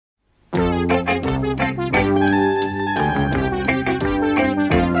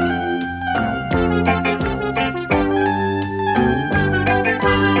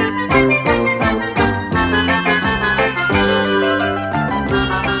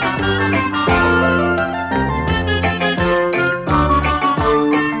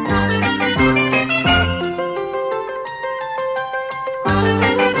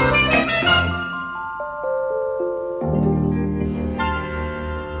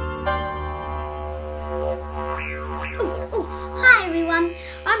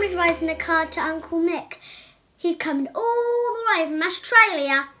family's writing a card to Uncle Mick. He's coming all the way from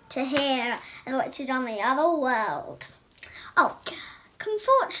Australia to here and what's it on the other world. Oh,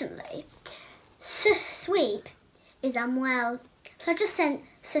 unfortunately, Sweep is unwell. So I just sent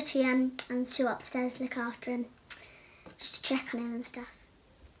Sooty and Soo upstairs to look after him. Just to check on him and stuff.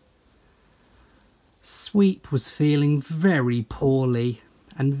 Sweep was feeling very poorly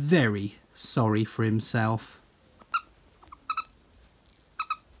and very sorry for himself.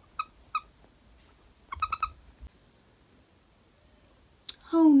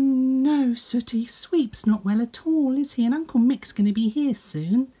 Oh no, Sooty, Sweep's not well at all, is he? And Uncle Mick's going to be here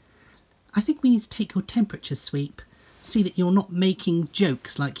soon. I think we need to take your temperature, Sweep. See that you're not making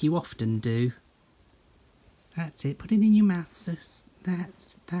jokes like you often do. That's it, put it in your mouth, sis.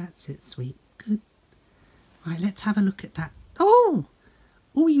 That's it, Sweep. Good. Right, let's have a look at that. Oh,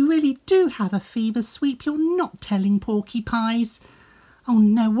 you really do have a fever, Sweep. You're not telling Porky Pies. Oh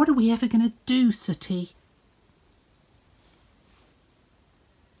no, what are we ever going to do, Sooty?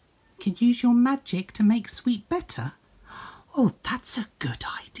 Could use your magic to make Sweep better? Oh, that's a good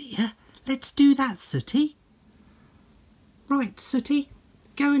idea. Let's do that, Sooty. Right, Sooty,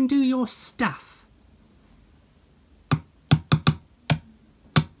 go and do your stuff.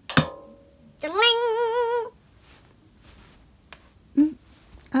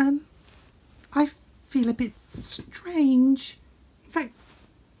 I feel a bit strange. In fact,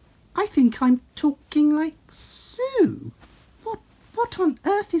 I think I'm talking like Soo. What on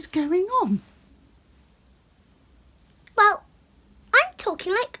earth is going on? Well, I'm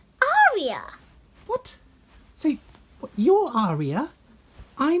talking like Aria. What? So, you're Aria?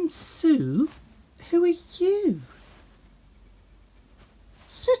 I'm Soo? Who are you?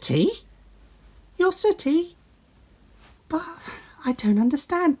 Sooty? You're Sooty? But I don't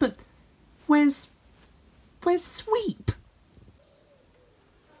understand, but where's Sweep?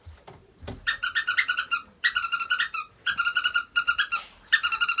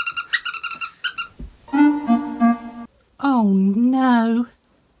 Oh no,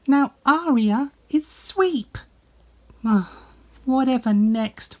 now Aria is Sweep. Oh, whatever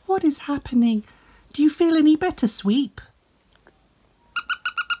next? What is happening? Do you feel any better, Sweep?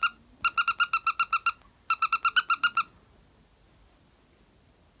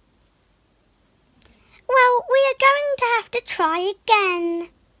 Well, we are going to have to try again.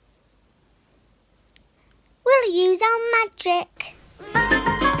 We'll use our magic.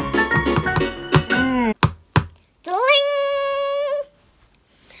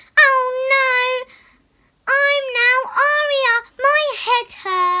 Oh no! I'm now Aria. My head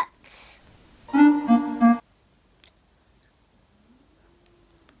hurts.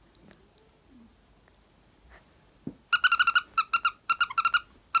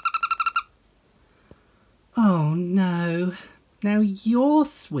 Oh no. Now you're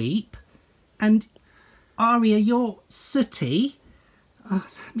Sweep and Aria, you're Sooty. Oh,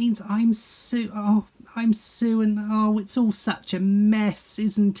 that means I'm Soo. Oh, I'm Soo and it's all such a mess,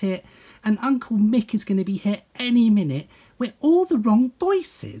 isn't it? And Uncle Mick is going to be here any minute. We're all the wrong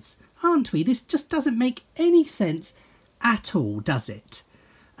voices, aren't we? This just doesn't make any sense at all, does it?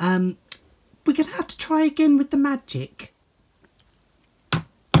 We're going to have to try again with the magic.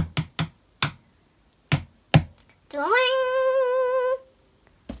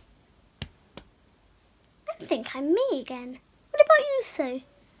 I think I'm me again. What about you, Soo?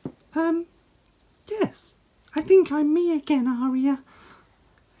 Yes. I think I'm me again, Aria.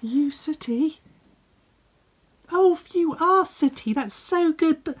 Are you Sooty? Oh, you are Sooty. That's so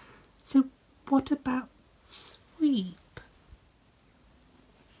good. But so what about Sweep?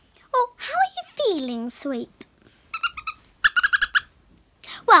 Well, how are you feeling, Sweep?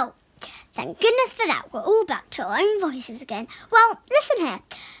 Well, thank goodness for that. We're all back to our own voices again. Well, listen here.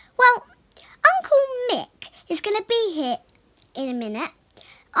 Well, Uncle Mick is going to be here in a minute.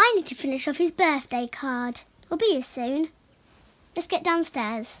 I need to finish off his birthday card. We'll be here soon. Let's get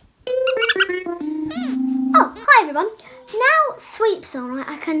downstairs. Oh, hi everyone. Now Sweep's alright,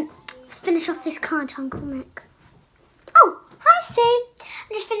 I can finish off this card to Uncle Mick. Oh, hi Soo.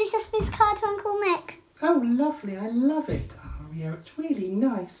 I just finished off this card to Uncle Mick. Oh, lovely. I love it, Aria. It's really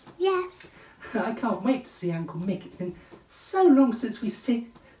nice. Yes. I can't wait to see Uncle Mick. It's been so long since we've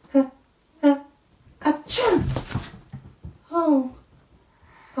seen... Achoo! Oh,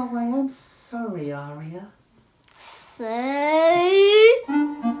 I am sorry, Aria. Soo.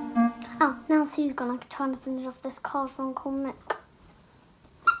 Oh, now Soo's gone. I can try and finish off this card for Uncle Mick.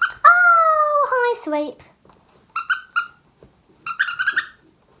 Oh, hi Sweep.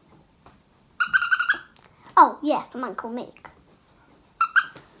 Oh, yeah, from Uncle Mick.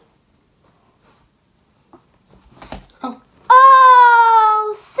 Oh,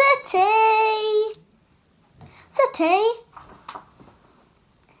 Soo!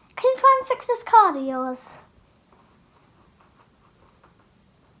 was.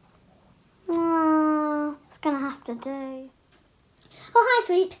 It's gonna have to do. Oh, hi,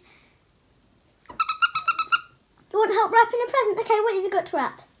 Sweep. You want help wrapping a present? Okay, what have you got to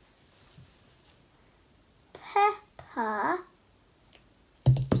wrap? Pepper.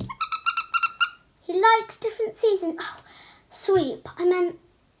 He likes different seasons. Oh, Sweep. I meant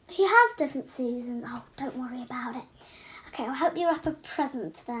he has different seasons. Oh, don't worry about it. Okay, I'll help you wrap a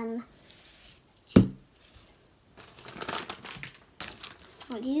present then.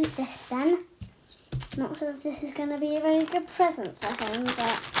 I'll use this then. Not sure if this is going to be a very good present for him,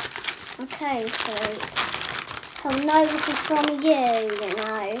 but okay, Sweep. He'll know this is from you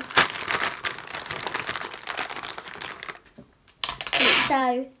know. It's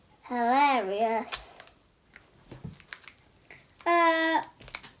so hilarious.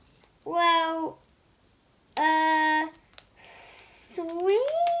 Sweep?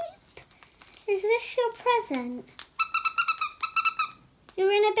 Is this your present?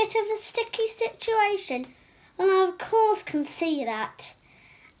 You're in a bit of a sticky situation. Well, I of course can see that.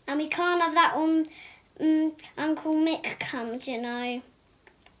 And we can't have that when Uncle Mick comes, you know.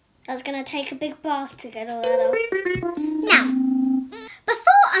 That's going to take a big bath to get all that off. Now,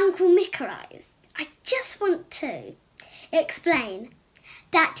 before Uncle Mick arrives, I just want to explain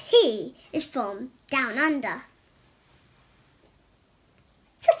that he is from down under.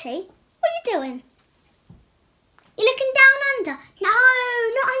 Sooty, what are you doing? You're looking down under? No,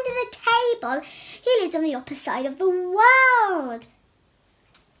 not under the table. He lives on the opposite side of the world.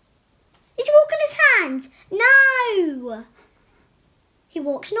 Is he walking his hands? No. He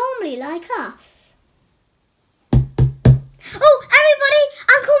walks normally like us. Oh, everybody!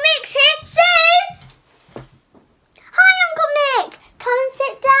 Uncle Mick's here! Sue! Hi, Uncle Mick! Come and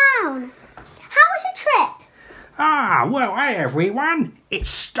sit down. How was your trip? Ah, well, hey everyone. It's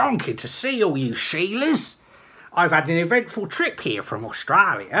stonking to see all you Sheilas. I've had an eventful trip here from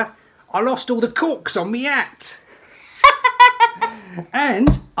Australia. I lost all the corks on me hat.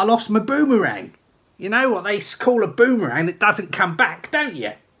 And I lost my boomerang. You know what they call a boomerang that doesn't come back, don't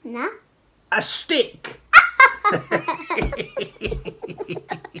you? No. A stick.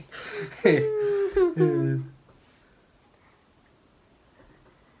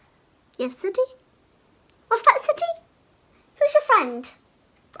 Yes, Sooty? What's that, Sooty? Who's your friend?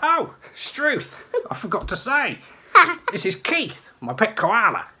 Oh, Struth. I forgot to say. This is Keith, my pet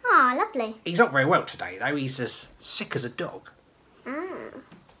koala. Ah, lovely. He's not very well today, though. He's as sick as a dog. Ah.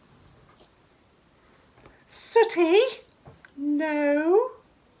 Sooty? No.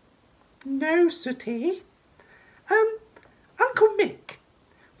 No, Sooty. Uncle Mick,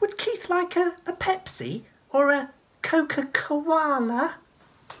 would Keith like a Pepsi or a Coca-Cola?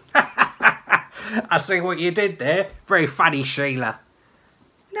 I see what you did there. Very funny, Sheila.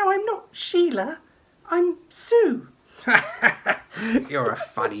 No, I'm not Sheila. I'm Sue. You're a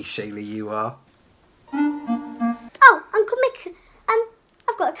funny Sheila, you are. Oh, Uncle Mick,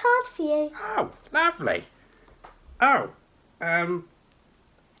 I've got a card for you. Oh, lovely. Oh,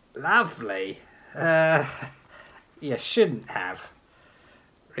 lovely. You shouldn't have.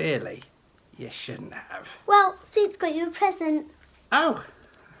 Really, you shouldn't have. Well, Soup's got you a present. Oh.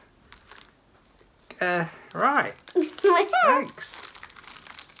 Right. Thanks.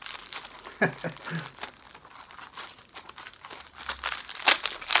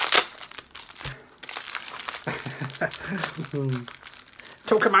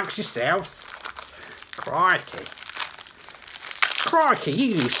 Talk amongst yourselves. Crikey. Crikey, you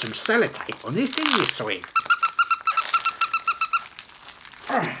used some sellotape on this, didn't you, Sweet?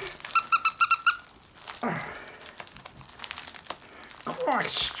 Quite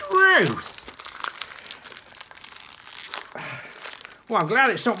Struth. Well, I'm glad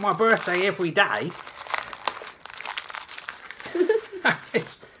it's not my birthday every day.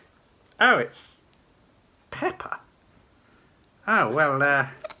 it's Pepper. Oh, well,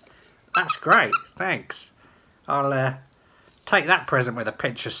 that's great, thanks. I'll take that present with a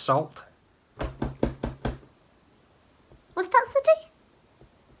pinch of salt. What's that, Sooty?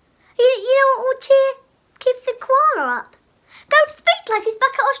 You know what will keep the koala up? Go to the beach like he's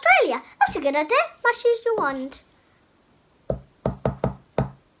back at Australia. That's a good idea. Must use your wand.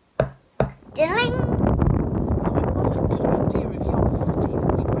 Diddling. Oh, it was a good idea of yours, Sooty,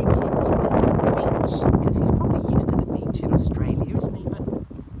 that we bring him to the beach, because he's probably used to the beach in Australia, isn't he? But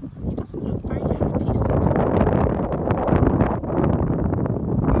he doesn't look very happy, Sooty.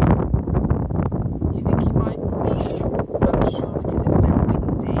 You think he might be unsure because it's so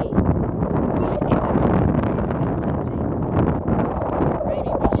windy? It is a bit windy, isn't it, Sooty?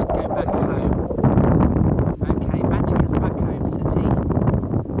 Maybe we should go back home. Okay, Magic is back home, Sooty.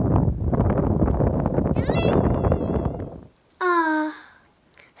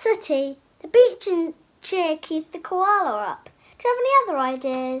 Sooty, the beach and cheer Keith the koala up. Do you have any other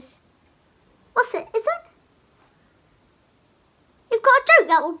ideas? What's it? Is it? You've got a joke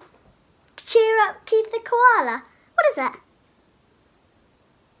that will cheer up Keith the koala. What is it?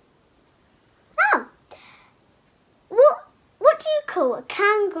 Oh. What do you call a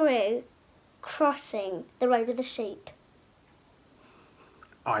kangaroo crossing the road with a sheep?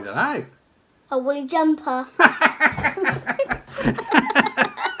 I don't know. A woolly jumper.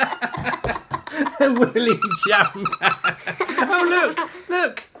 A woolly jumper. Oh,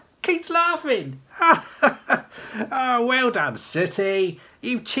 look. Keith's laughing. Oh, well done, Sooty.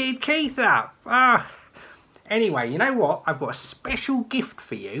 You've cheered Keith up. Anyway, you know what? I've got a special gift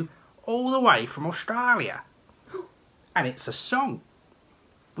for you all the way from Australia. And it's a song.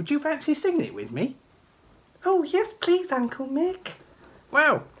 Would you fancy singing it with me? Oh, yes, please, Uncle Mick.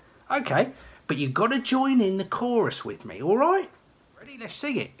 Well, okay. But you've got to join in the chorus with me, all right? Ready? Let's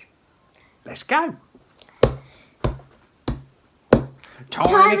sing it. Let's go.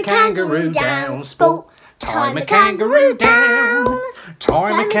 Time a kangaroo down, sport. Time a kangaroo down.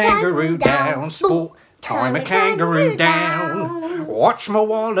 Time a kangaroo down, sport. Time a kangaroo down. Watch my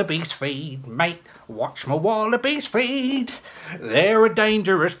wallabies feed, mate. Watch my wallabies feed. They're a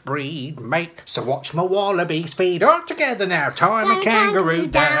dangerous breed, mate. So watch my wallabies feed. All together now. Time a kangaroo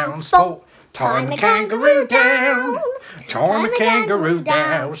down, sport. Time a kangaroo down. Time a kangaroo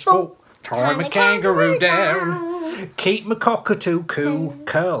down, sport. Time a kangaroo down. Keep my cockatoo cool,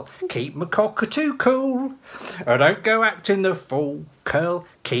 curl. Keep my cockatoo cool. Don't go acting the fool, curl.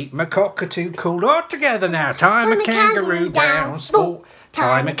 Keep my cockatoo cool. All together now. Time a kangaroo down, sport.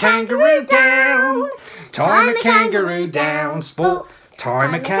 Time a kangaroo down. Time a kangaroo down, sport.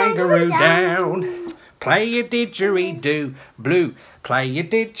 Time a kangaroo down. Play your didgeridoo, blue. Play your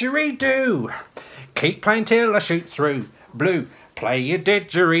didgeridoo. Keep playing till I shoot through, blue. Play your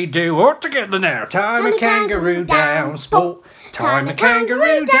didgeridoo. All together now. Time a kangaroo down, sport. Time a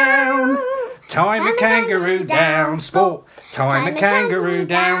kangaroo down. Time a kangaroo down, sport. Time a kangaroo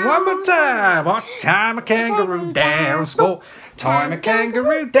down. One more time. Time a kangaroo down, sport. Time a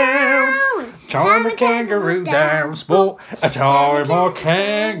kangaroo down. Time a kangaroo down, sport. A time a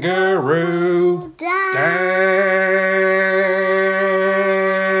kangaroo down.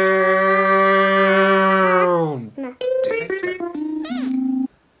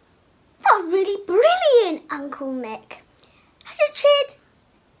 That was really brilliant, Uncle Mick. Has it cheered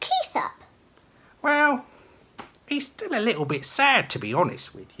Keith up? Well, he's still a little bit sad, to be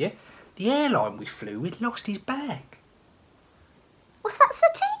honest with you. The airline we flew with lost his bag. What's that,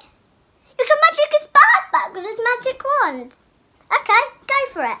 Sooty? You can magic his bag back with his magic wand. Okay, go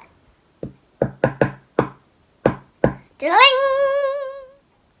for it. Ding!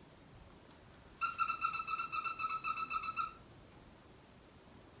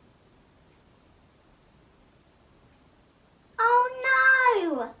 Oh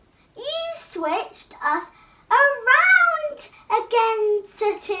no! You switched us around again,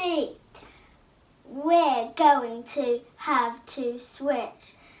 Sooty. We're going to have to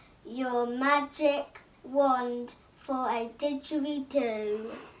switch your magic wand for a didgeridoo.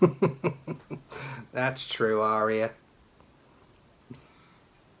 That's true, Aria.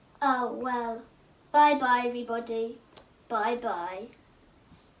 Oh well. Bye-bye, everybody. Bye-bye.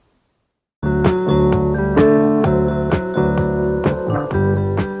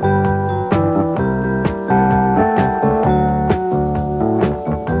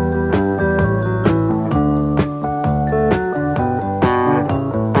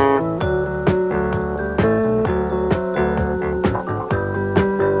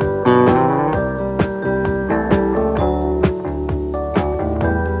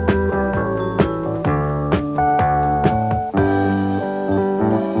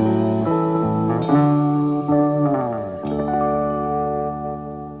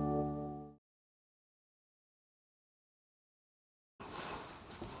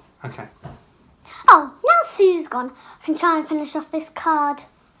 Okay. Oh, now Sue's gone. I can try and finish off this card.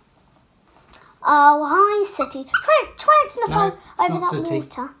 Oh, hi, Sooty. Try it to knock over that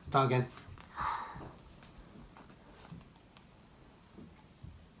water. Start again.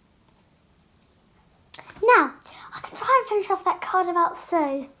 Now, I can try and finish off that card about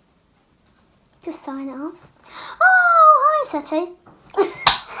Sue. Just sign it off. Oh, hi, Sooty.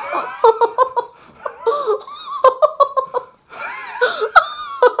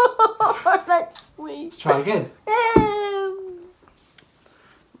 That's sweet. Let's try again.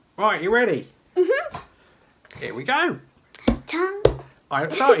 Right, you ready? Mm-hmm. Here we go. Tongue. I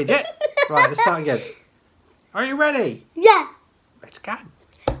haven't started yet. Right, let's start again. Are you ready? Yeah. Let's go.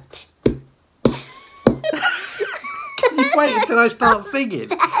 Can you wait until I start singing.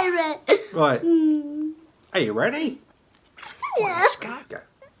 Parrot. Right. Are you ready? Yeah. Let's go.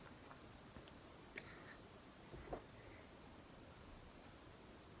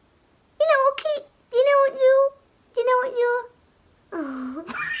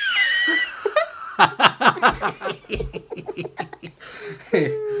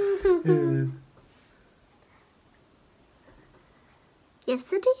 Yes,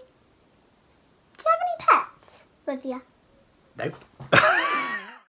 Sooty? Do you have any pets with you? Nope.